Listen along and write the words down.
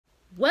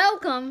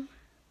Welcome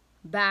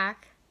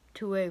back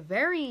to a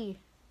very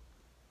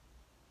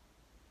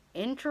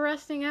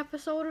interesting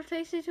episode of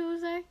Tasty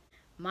Tuesday.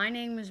 My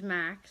name is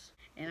Max,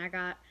 and I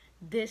got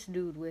this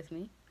dude with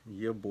me.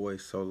 Your boy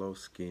Solo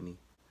Skinny.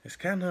 It's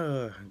kind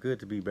of good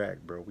to be back,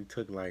 bro. We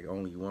took like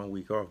only 1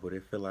 week off, but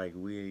it feel like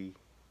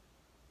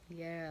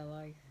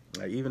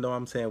like even though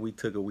I'm saying we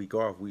took a week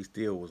off, we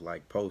still was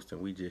like posting.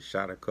 We just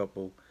shot a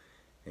couple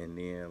and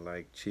then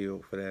like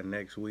chilled for that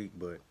next week,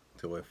 but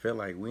so it felt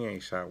like we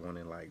ain't shot one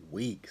in like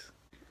weeks.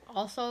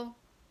 Also,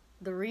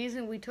 the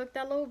reason we took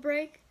that little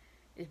break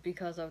is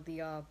because of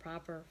the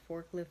proper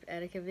forklift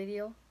etiquette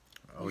video.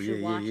 Oh You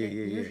should watch it.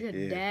 You yeah,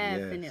 should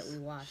definitely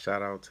watch it.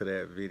 Shout out to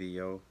that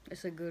video.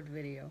 It's a good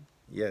video.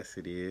 Yes,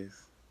 it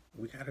is.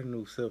 We got a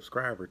new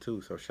subscriber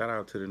too, so shout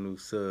out to the new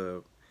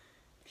sub.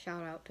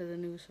 Shout out to the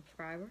new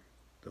subscriber.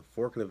 The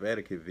forklift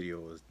etiquette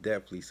video is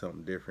definitely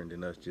something different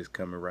than us just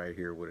coming right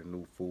here with a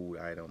new food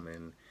item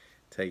and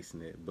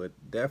tasting it. But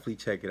definitely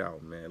check it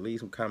out, man. Leave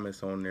some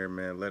comments on there,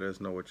 man. Let us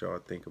know what y'all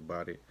think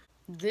about it.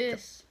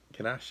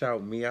 Can I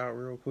shout me out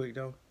real quick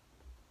though?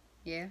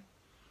 Yeah.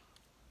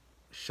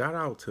 Shout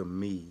out to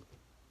me.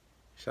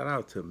 Shout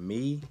out to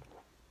me.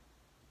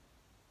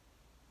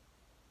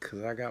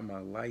 Cause I got my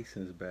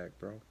license back,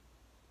 bro.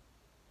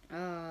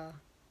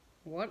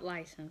 What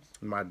license?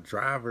 My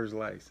driver's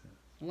license.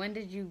 When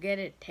did you get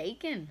it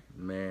taken?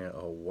 Man,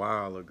 a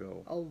while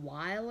ago. A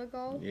while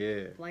ago?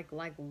 Yeah. Like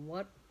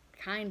what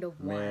kind of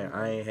while? Man,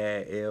 I ain't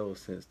had L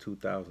since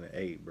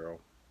 2008, bro.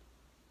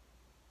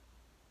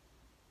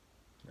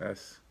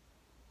 That's,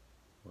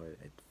 what,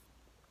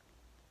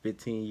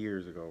 15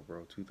 years ago,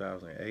 bro.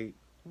 2008.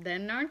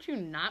 Then aren't you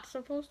not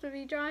supposed to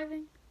be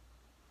driving?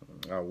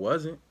 I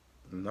wasn't.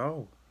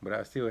 No. But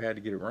I still had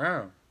to get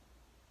around.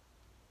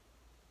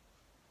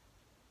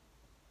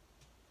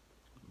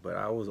 But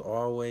I was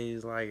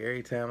always like,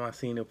 every time I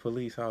seen the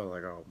police, I was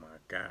like, oh my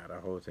God, I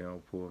hope they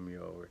don't pull me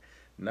over.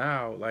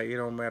 Now, like, it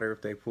don't matter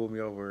if they pull me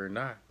over or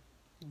not.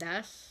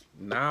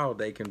 Now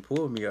they can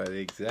pull me over.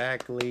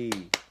 Exactly.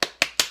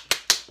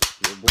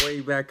 Your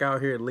boy back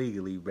out here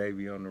legally,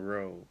 baby, on the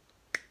road.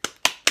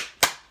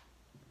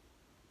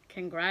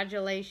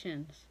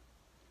 Congratulations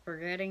for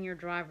getting your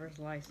driver's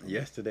license.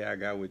 Yesterday I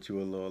got with you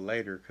a little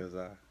later because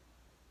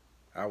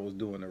I was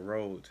doing a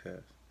road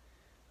test.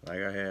 Like,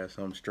 I had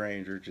some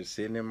stranger just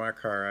sitting in my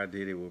car. I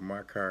did it with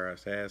my car.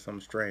 I had some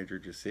stranger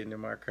just sitting in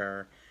my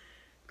car,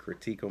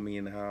 critique on me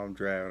and how I'm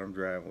driving. I'm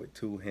driving with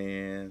two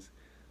hands,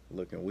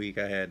 looking weak.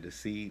 I had the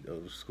seat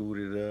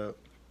scooted up,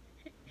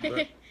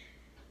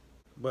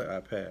 but I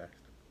passed.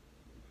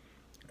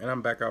 And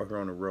I'm back out here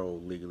on the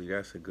road legally.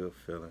 That's a good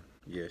feeling.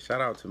 Yeah, shout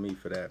out to me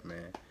for that,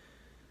 man.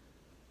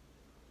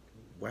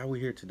 Why are we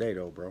here today,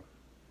 though, bro?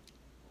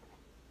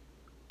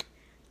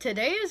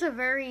 Today is a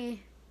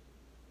very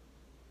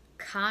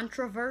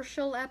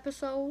controversial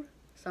episode.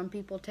 Some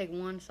people take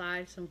one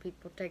side, some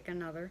people take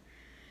another.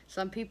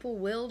 Some people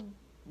will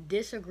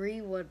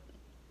disagree what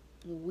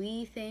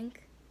we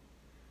think.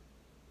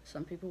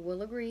 Some people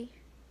will agree.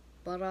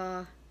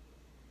 But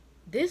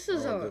this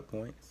is good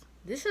points.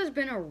 This has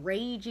been a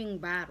raging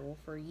battle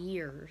for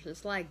years.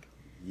 It's like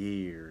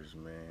years,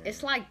 man.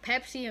 It's like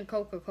Pepsi and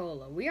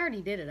Coca-Cola. We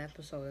already did an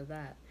episode of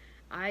that.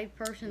 I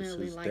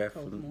personally like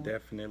Coke more.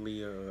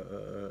 Definitely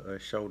a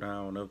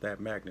showdown of that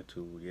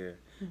magnitude, yeah.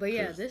 But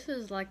yeah, this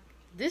is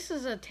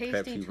a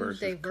Tasty Pepsi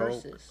Tuesday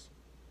versus. Coke.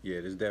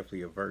 Yeah, there's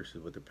definitely a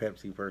versus. But the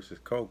Pepsi versus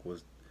Coke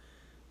was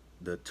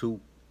the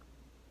two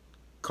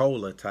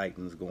cola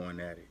titans going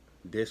at it.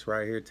 This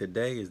right here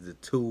today is the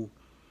two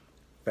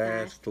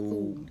fast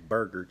food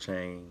burger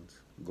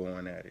chains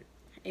going at it.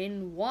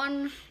 In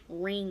one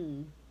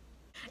ring.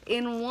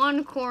 In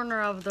one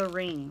corner of the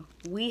ring,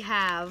 we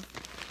have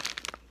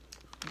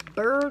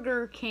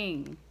Burger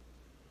King.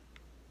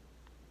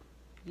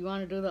 You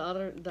want to do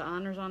the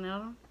honors on the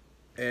other one?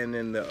 And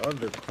in the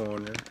other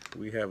corner,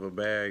 we have a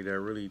bag that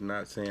really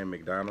not saying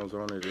McDonald's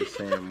on it. It's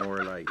saying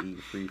more like eat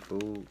free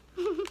food.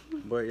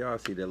 But y'all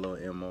see that little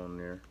M on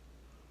there.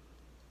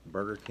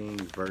 Burger King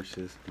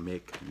versus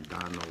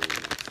McDonald's.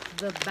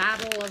 The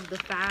battle of the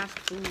fast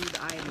food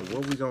items.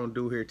 What we gonna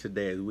do here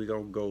today is we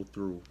gonna go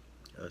through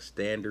a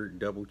standard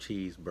double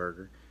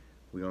cheeseburger.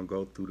 We're gonna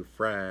go through the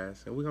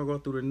fries, and we're gonna go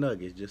through the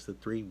nuggets, just the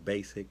three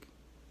basic.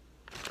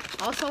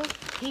 Also,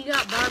 he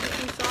got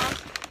barbecue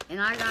sauce, and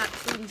I got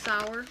sweet and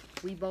sour.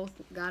 We both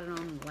got it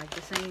on like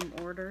the same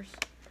orders.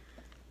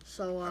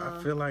 So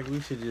I feel like we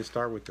should just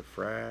start with the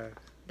fries.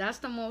 That's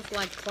the most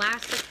like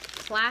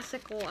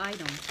classical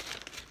item.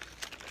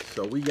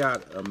 So we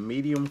got a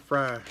medium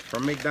fry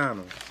from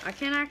McDonald's. I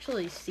can't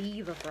actually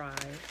see the fries.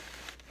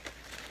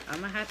 I'm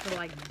gonna have to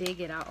like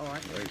dig it out. Oh, I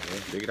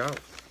can. Dig it out.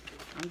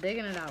 I'm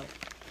digging it out.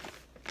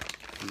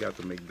 We got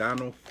the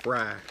McDonald's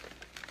fry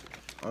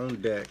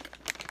on deck.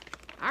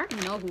 I already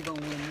know who's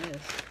gonna win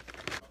this.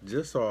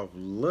 Just off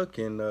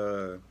looking,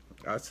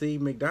 I see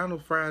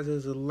McDonald's fries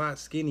is a lot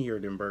skinnier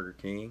than Burger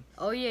King.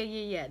 Oh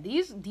yeah.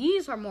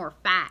 These are more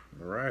fat.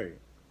 Right.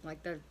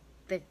 Like they're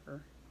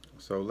thicker.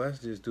 So let's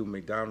just do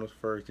McDonald's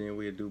first, then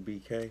we'll do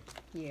BK.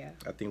 Yeah.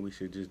 I think we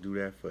should just do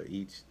that for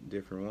each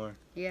different one.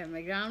 Yeah,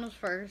 McDonald's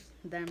first,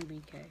 then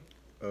BK.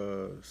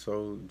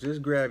 So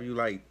just grab you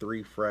like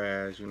 3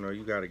 fries. You know,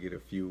 you gotta get a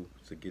few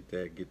to get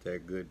that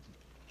good.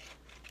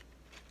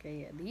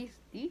 Okay, yeah,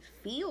 these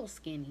feel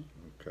skinny.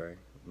 Okay,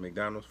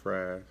 McDonald's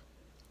fries.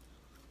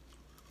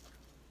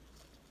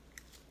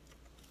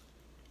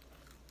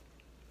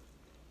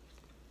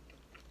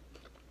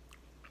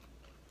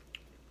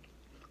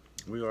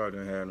 We all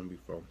done had them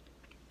before.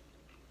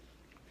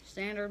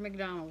 Standard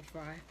McDonald's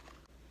fry.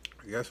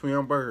 I guess we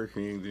on Burger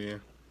King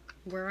then.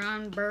 We're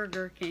on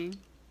Burger King.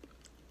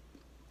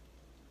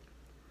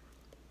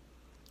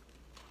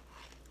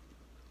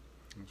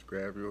 Let's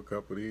grab you a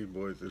couple of these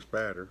boys that's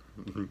fatter.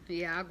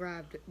 Yeah, I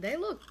grabbed it. They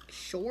look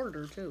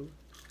shorter too.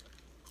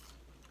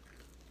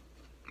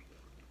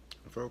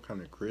 It felt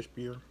kind of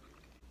crispier.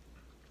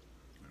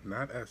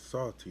 Not as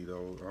salty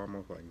though.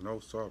 Almost like no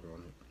salt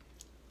on it.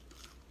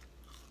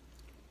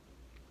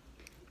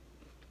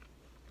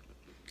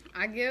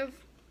 I give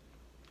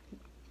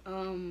how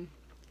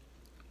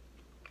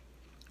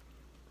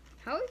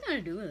are we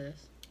gonna do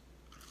this?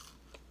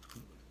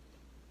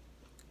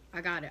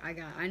 I got it. I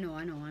know.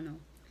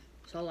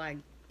 So like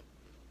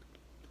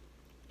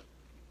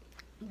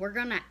we're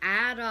gonna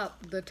add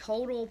up the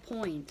total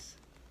points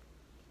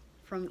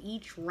from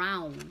each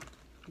round.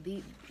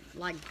 The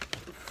like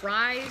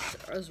fries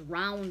is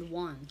round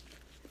 1.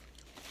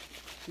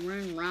 We're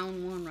in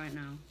round 1 right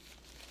now.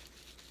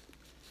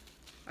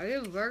 I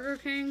give Burger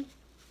King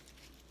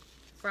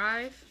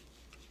fries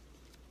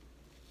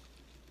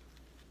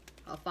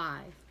a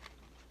 5.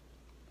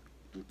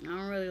 I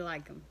don't really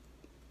like them.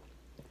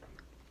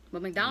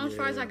 But McDonald's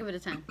fries, I give it a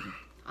 10.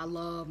 I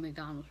love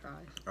McDonald's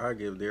fries. I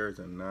give theirs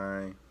a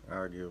 9.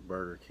 I give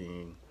Burger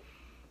King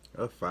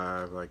a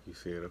 5, like you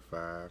said, a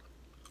 5.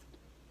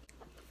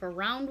 For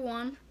round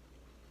 1,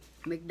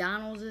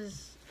 McDonald's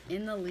is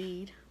in the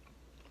lead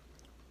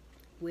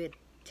with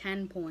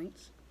 10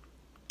 points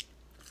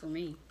for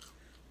me.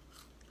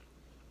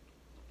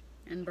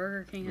 And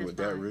Burger King has Would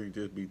 5. that really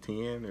just be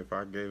 10 if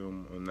I gave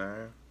them a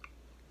 9?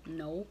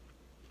 No.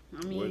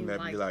 I mean, wouldn't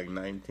that be like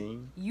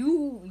 19?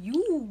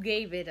 You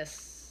gave it a...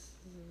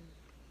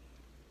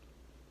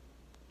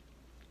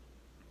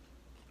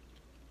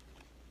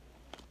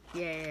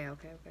 Yeah,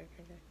 okay.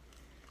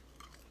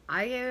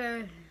 I gave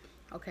it...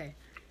 Okay.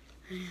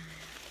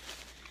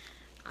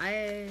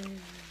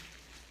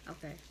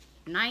 Okay.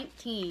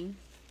 19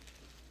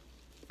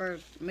 for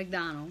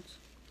McDonald's.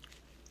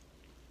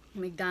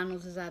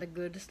 McDonald's is at a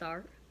good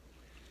start.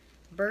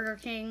 Burger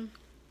King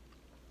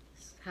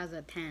has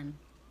a 10.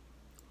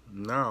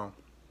 No.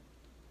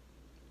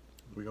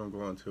 We're going to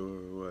go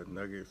into what,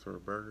 nuggets or a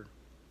burger?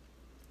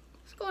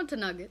 Let's go into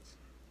nuggets.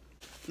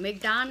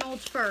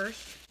 McDonald's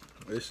first.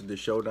 This is the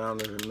showdown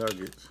of the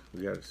nuggets.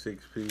 We got a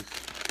 6-piece,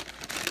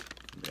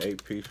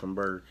 8-piece from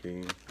Burger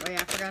King.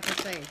 Wait, I forgot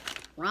to say.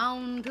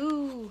 Round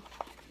 2.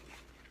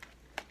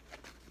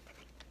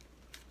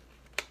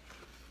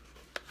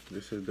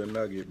 This is the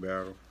nugget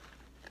battle.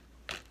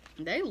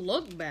 They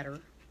look better.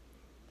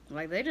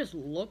 Like, they just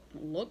look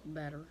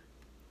better.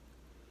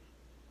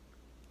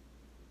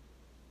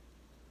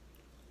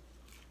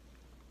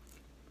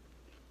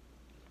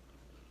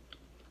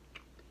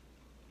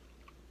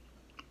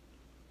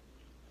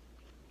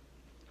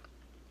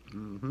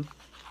 Mm-hmm.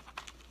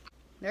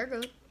 They're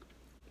good.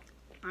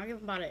 I'll give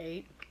them about an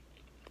 8.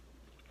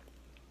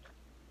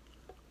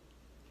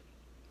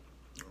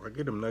 I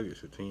get them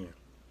nuggets a 10.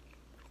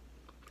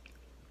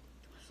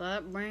 So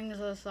that brings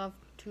us up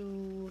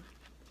to...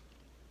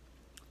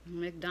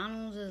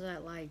 McDonald's is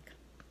at like...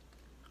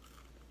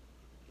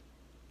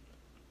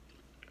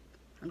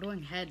 I'm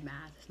doing head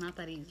math. It's not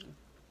that easy.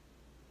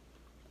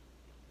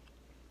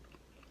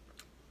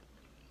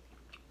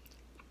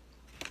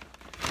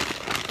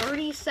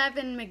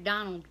 $37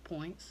 McDonald's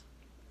points.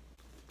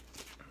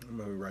 I'm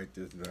going to write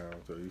this down.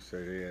 So you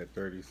say they had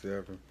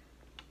 37.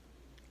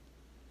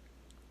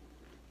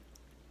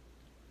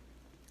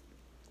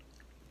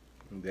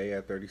 They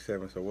had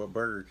 37. So what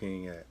Burger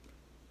King at?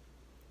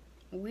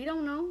 We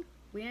don't know.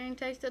 We ain't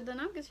tasted the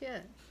nuggets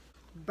yet.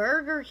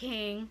 Burger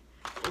King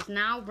is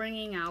now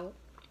bringing out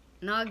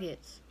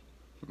nuggets.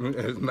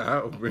 It's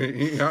now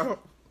bringing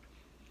out.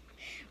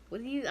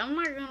 With you, I'm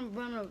not gonna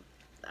run a.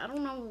 I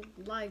don't know,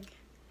 like.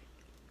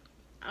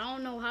 I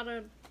don't know how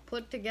to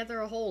put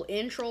together a whole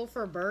intro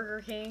for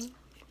Burger King.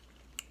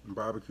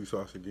 Barbecue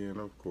sauce again,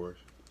 of course.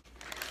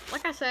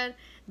 Like I said,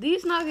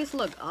 these nuggets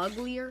look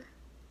uglier.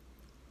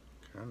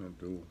 Kind of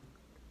do.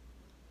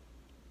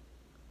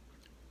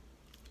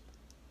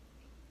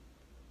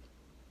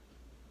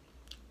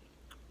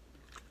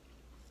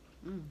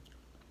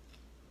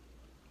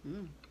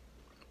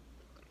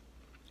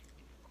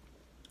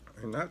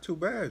 And not too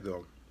bad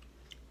though.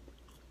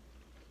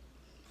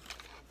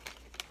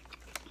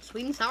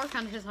 Sweet and sour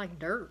kind of tastes like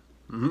dirt.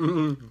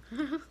 For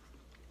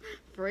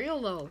For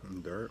real though.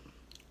 Dirt.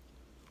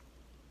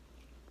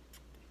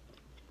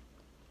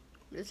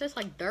 It's just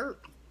like dirt.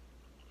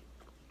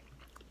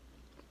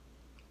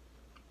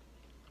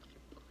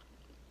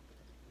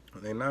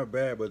 They're not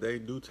bad, but they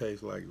do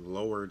taste like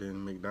lower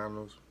than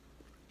McDonald's.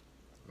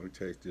 They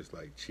taste just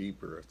like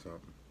cheaper or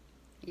something.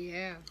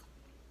 Yeah.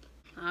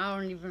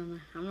 I'm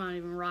not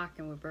even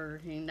rocking with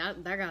Burger King.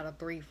 That got a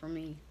 3 for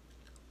me.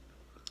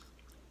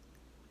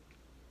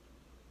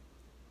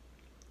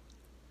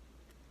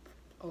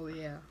 Oh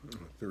yeah.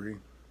 3.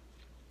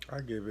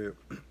 I give it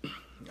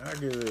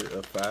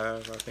a 5. I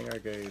think I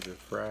gave the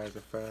fries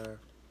a 5.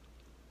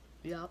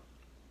 Yep.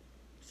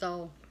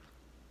 So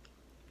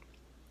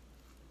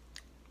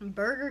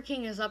Burger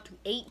King is up to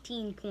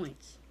 18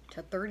 points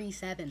to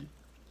 37.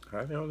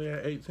 I think only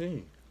at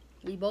 18.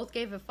 We both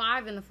gave it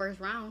 5 in the first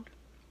round.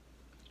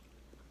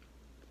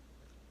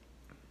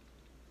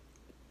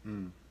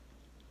 And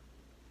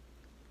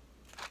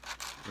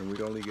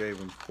we only gave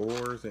them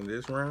 4s in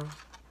this round?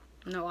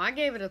 No, I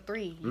gave it a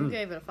 3. You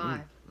gave it a 5.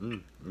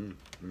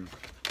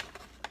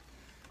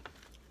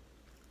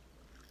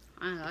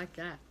 I like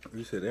that.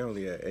 You said they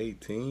only at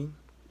 18?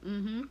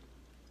 Mm-hmm.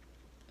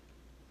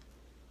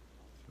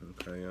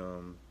 Okay,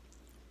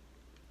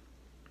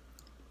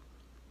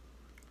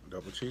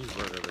 double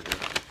cheeseburger, I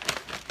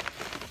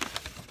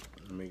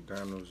guess.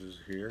 McDonald's is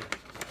here.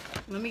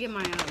 Let me get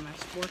my my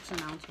sports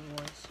announcer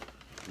voice.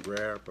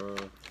 Grab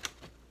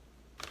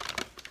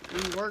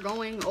And we're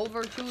going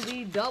over to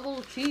the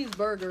double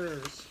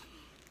cheeseburgers.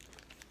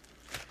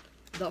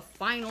 The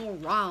final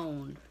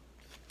round.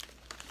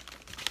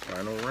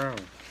 final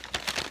round.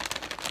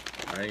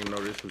 I didn't know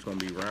this was gonna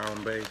be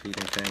round based. He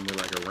didn't came with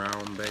like a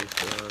round based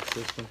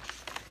system.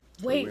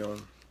 Wait. So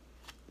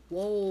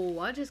Whoa,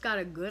 I just got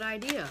a good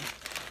idea.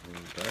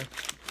 okay.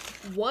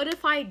 What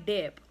if I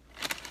dip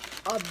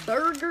a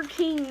Burger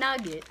King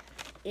nugget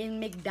in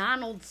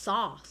McDonald's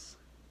sauce?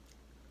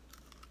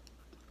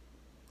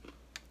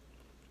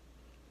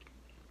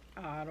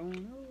 I don't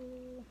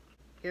know.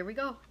 Here we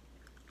go.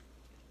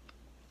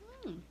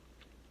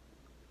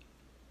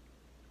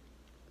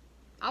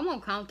 I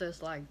won't count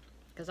this, like,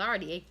 because I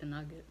already ate the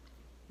nugget.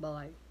 But,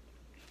 like,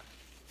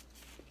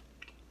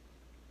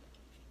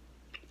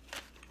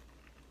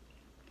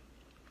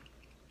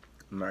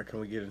 Now can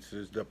we get into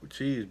this double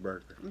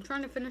cheeseburger? I'm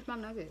trying to finish my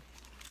nugget.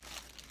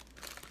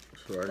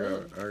 So I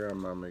got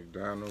my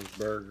McDonald's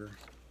burger.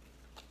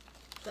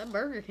 That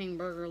Burger King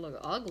burger look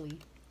ugly.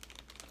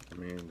 I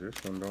mean, this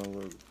one don't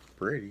look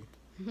pretty.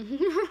 They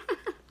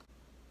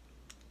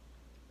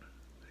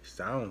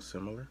sound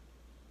similar.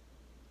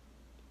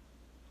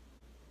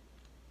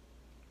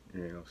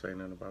 You ain't gonna say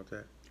nothing about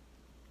that?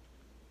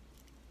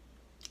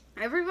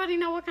 Everybody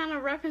know what kind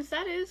of reference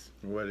that is.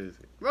 What is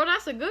it? Bro,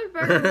 that's a good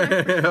burger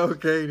reference.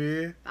 Okay,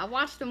 then. I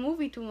watched the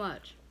movie too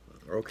much.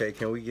 Okay,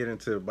 can we get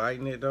into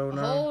biting it, though,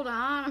 now? Hold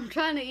on, I'm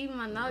trying to eat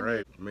my nugget.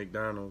 Right,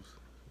 McDonald's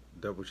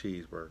double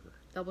cheeseburger.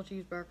 Double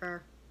cheeseburger.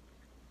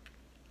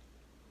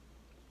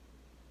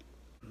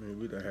 I mean,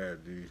 we done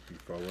had these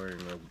before. We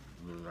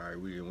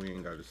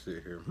ain't got to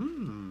sit here.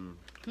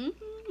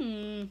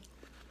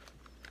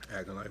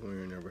 Acting like we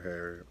ain't never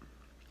had it.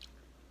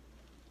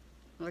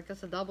 Like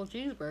it's a double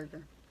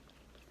cheeseburger.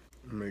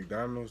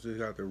 McDonald's just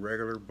got the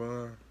regular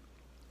bun.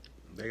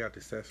 They got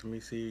the sesame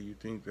seed. You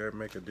think that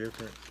make a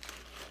difference?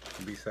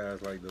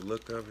 Besides, like, the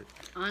look of it?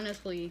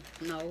 Honestly,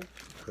 no.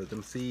 Because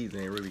them seeds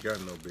ain't really got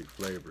no big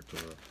flavor to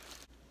them.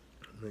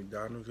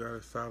 McDonald's got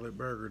a solid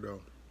burger,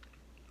 though.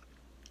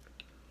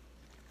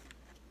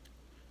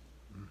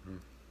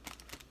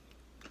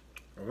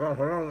 Hold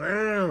on,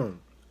 damn.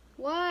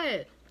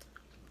 What?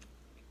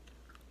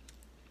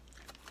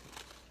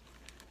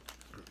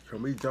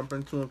 Can we jump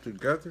into them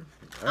together?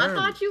 I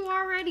thought you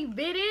already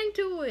bit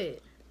into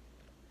it.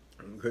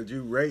 Could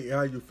you rate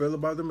how you feel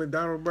about the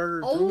McDonald's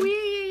burger, Oh, too?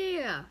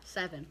 yeah.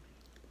 7.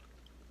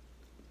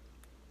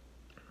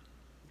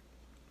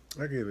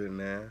 I give it a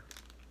 9.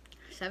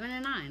 7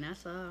 and 9.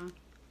 That's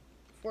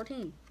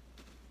 14.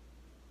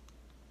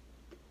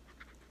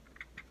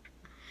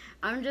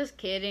 I'm just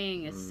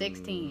kidding. It's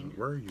 16.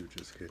 Were you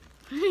just kidding?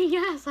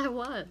 Yes, I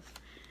was.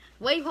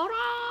 Wait, hold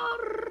on.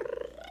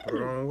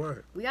 Hold on,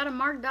 what? We gotta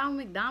mark down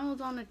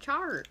McDonald's on the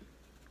chart.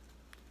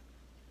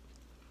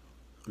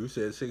 You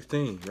said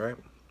 16, right?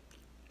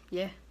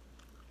 Yeah.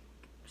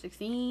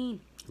 16.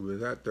 We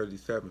was at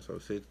 37, so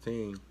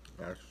 16.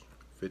 That's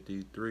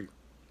 53.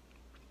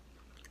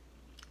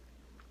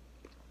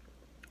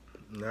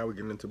 Now we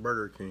get into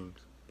Burger Kings.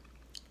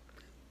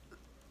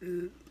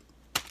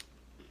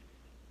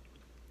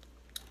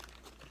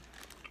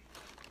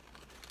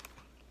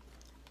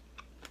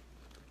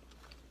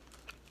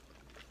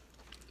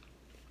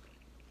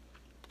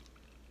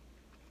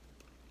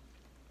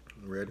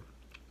 Ready?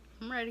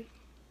 I'm ready.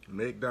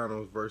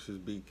 McDonald's versus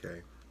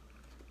BK.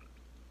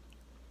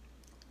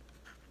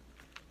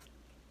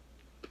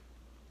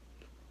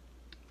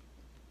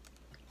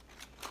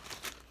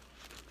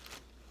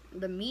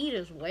 The meat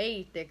is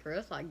way thicker.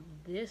 It's like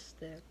this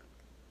thick.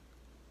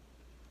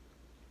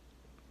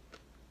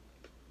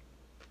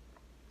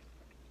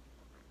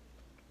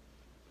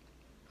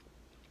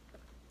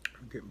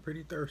 I'm getting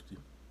pretty thirsty.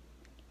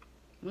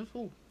 That's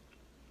cool.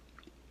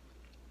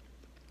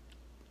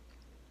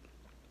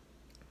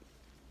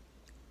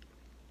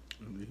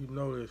 You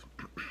notice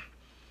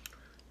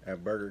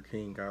at Burger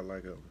King got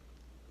like a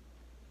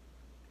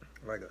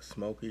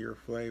smokier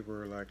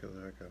flavor, like a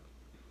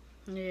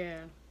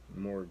Yeah.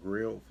 more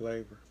grilled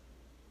flavor.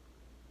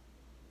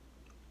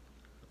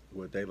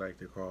 What they like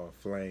to call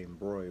flame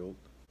broiled.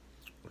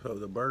 So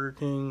the Burger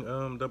King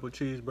double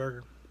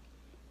cheeseburger,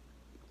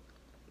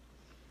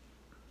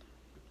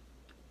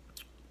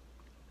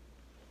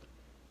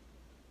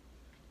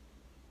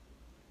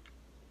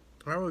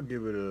 I would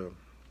give it a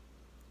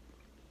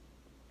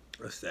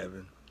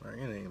 7. Like,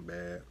 it ain't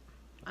bad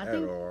I at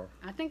think all.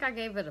 I think I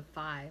gave it a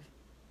 5.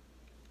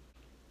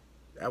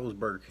 That was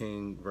Burger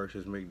King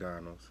versus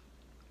McDonald's.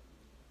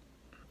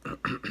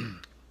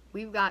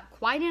 We've got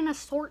quite an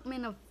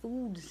assortment of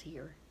foods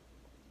here.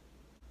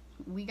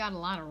 We got a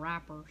lot of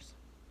wrappers.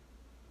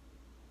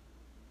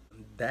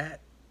 That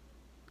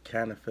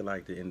kind of feel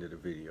like the end of the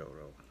video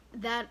though.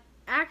 That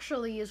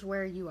actually is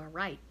where you are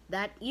right.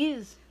 That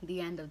is the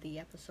end of the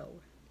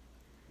episode.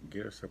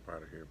 Get us up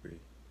out of here, B.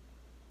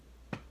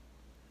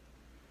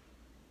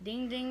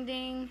 Ding, ding,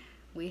 ding.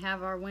 We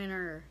have our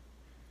winner.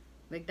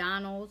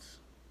 McDonald's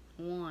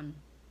won.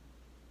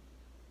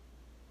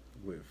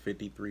 With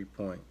 53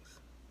 points.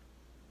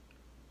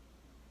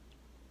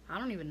 I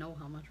don't even know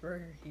how much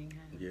Burger King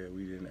had. Yeah,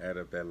 we didn't add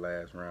up that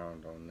last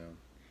round on them.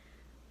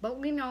 But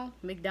we know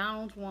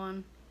McDonald's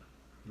won.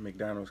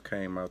 McDonald's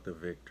came out the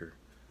victor.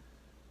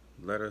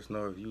 Let us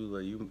know if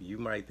you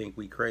might think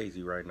we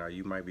crazy right now.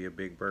 You might be a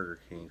big Burger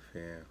King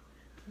fan.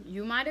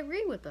 You might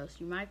agree with us.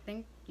 You might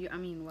think you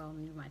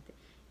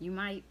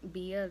might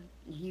be a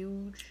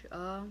huge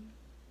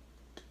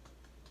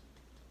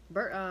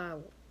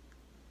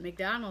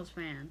McDonald's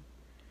fan.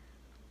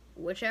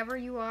 Whichever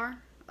you are,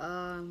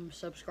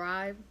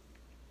 subscribe,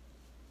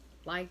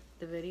 like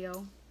the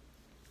video.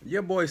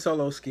 Your boy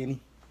Solo Skinny.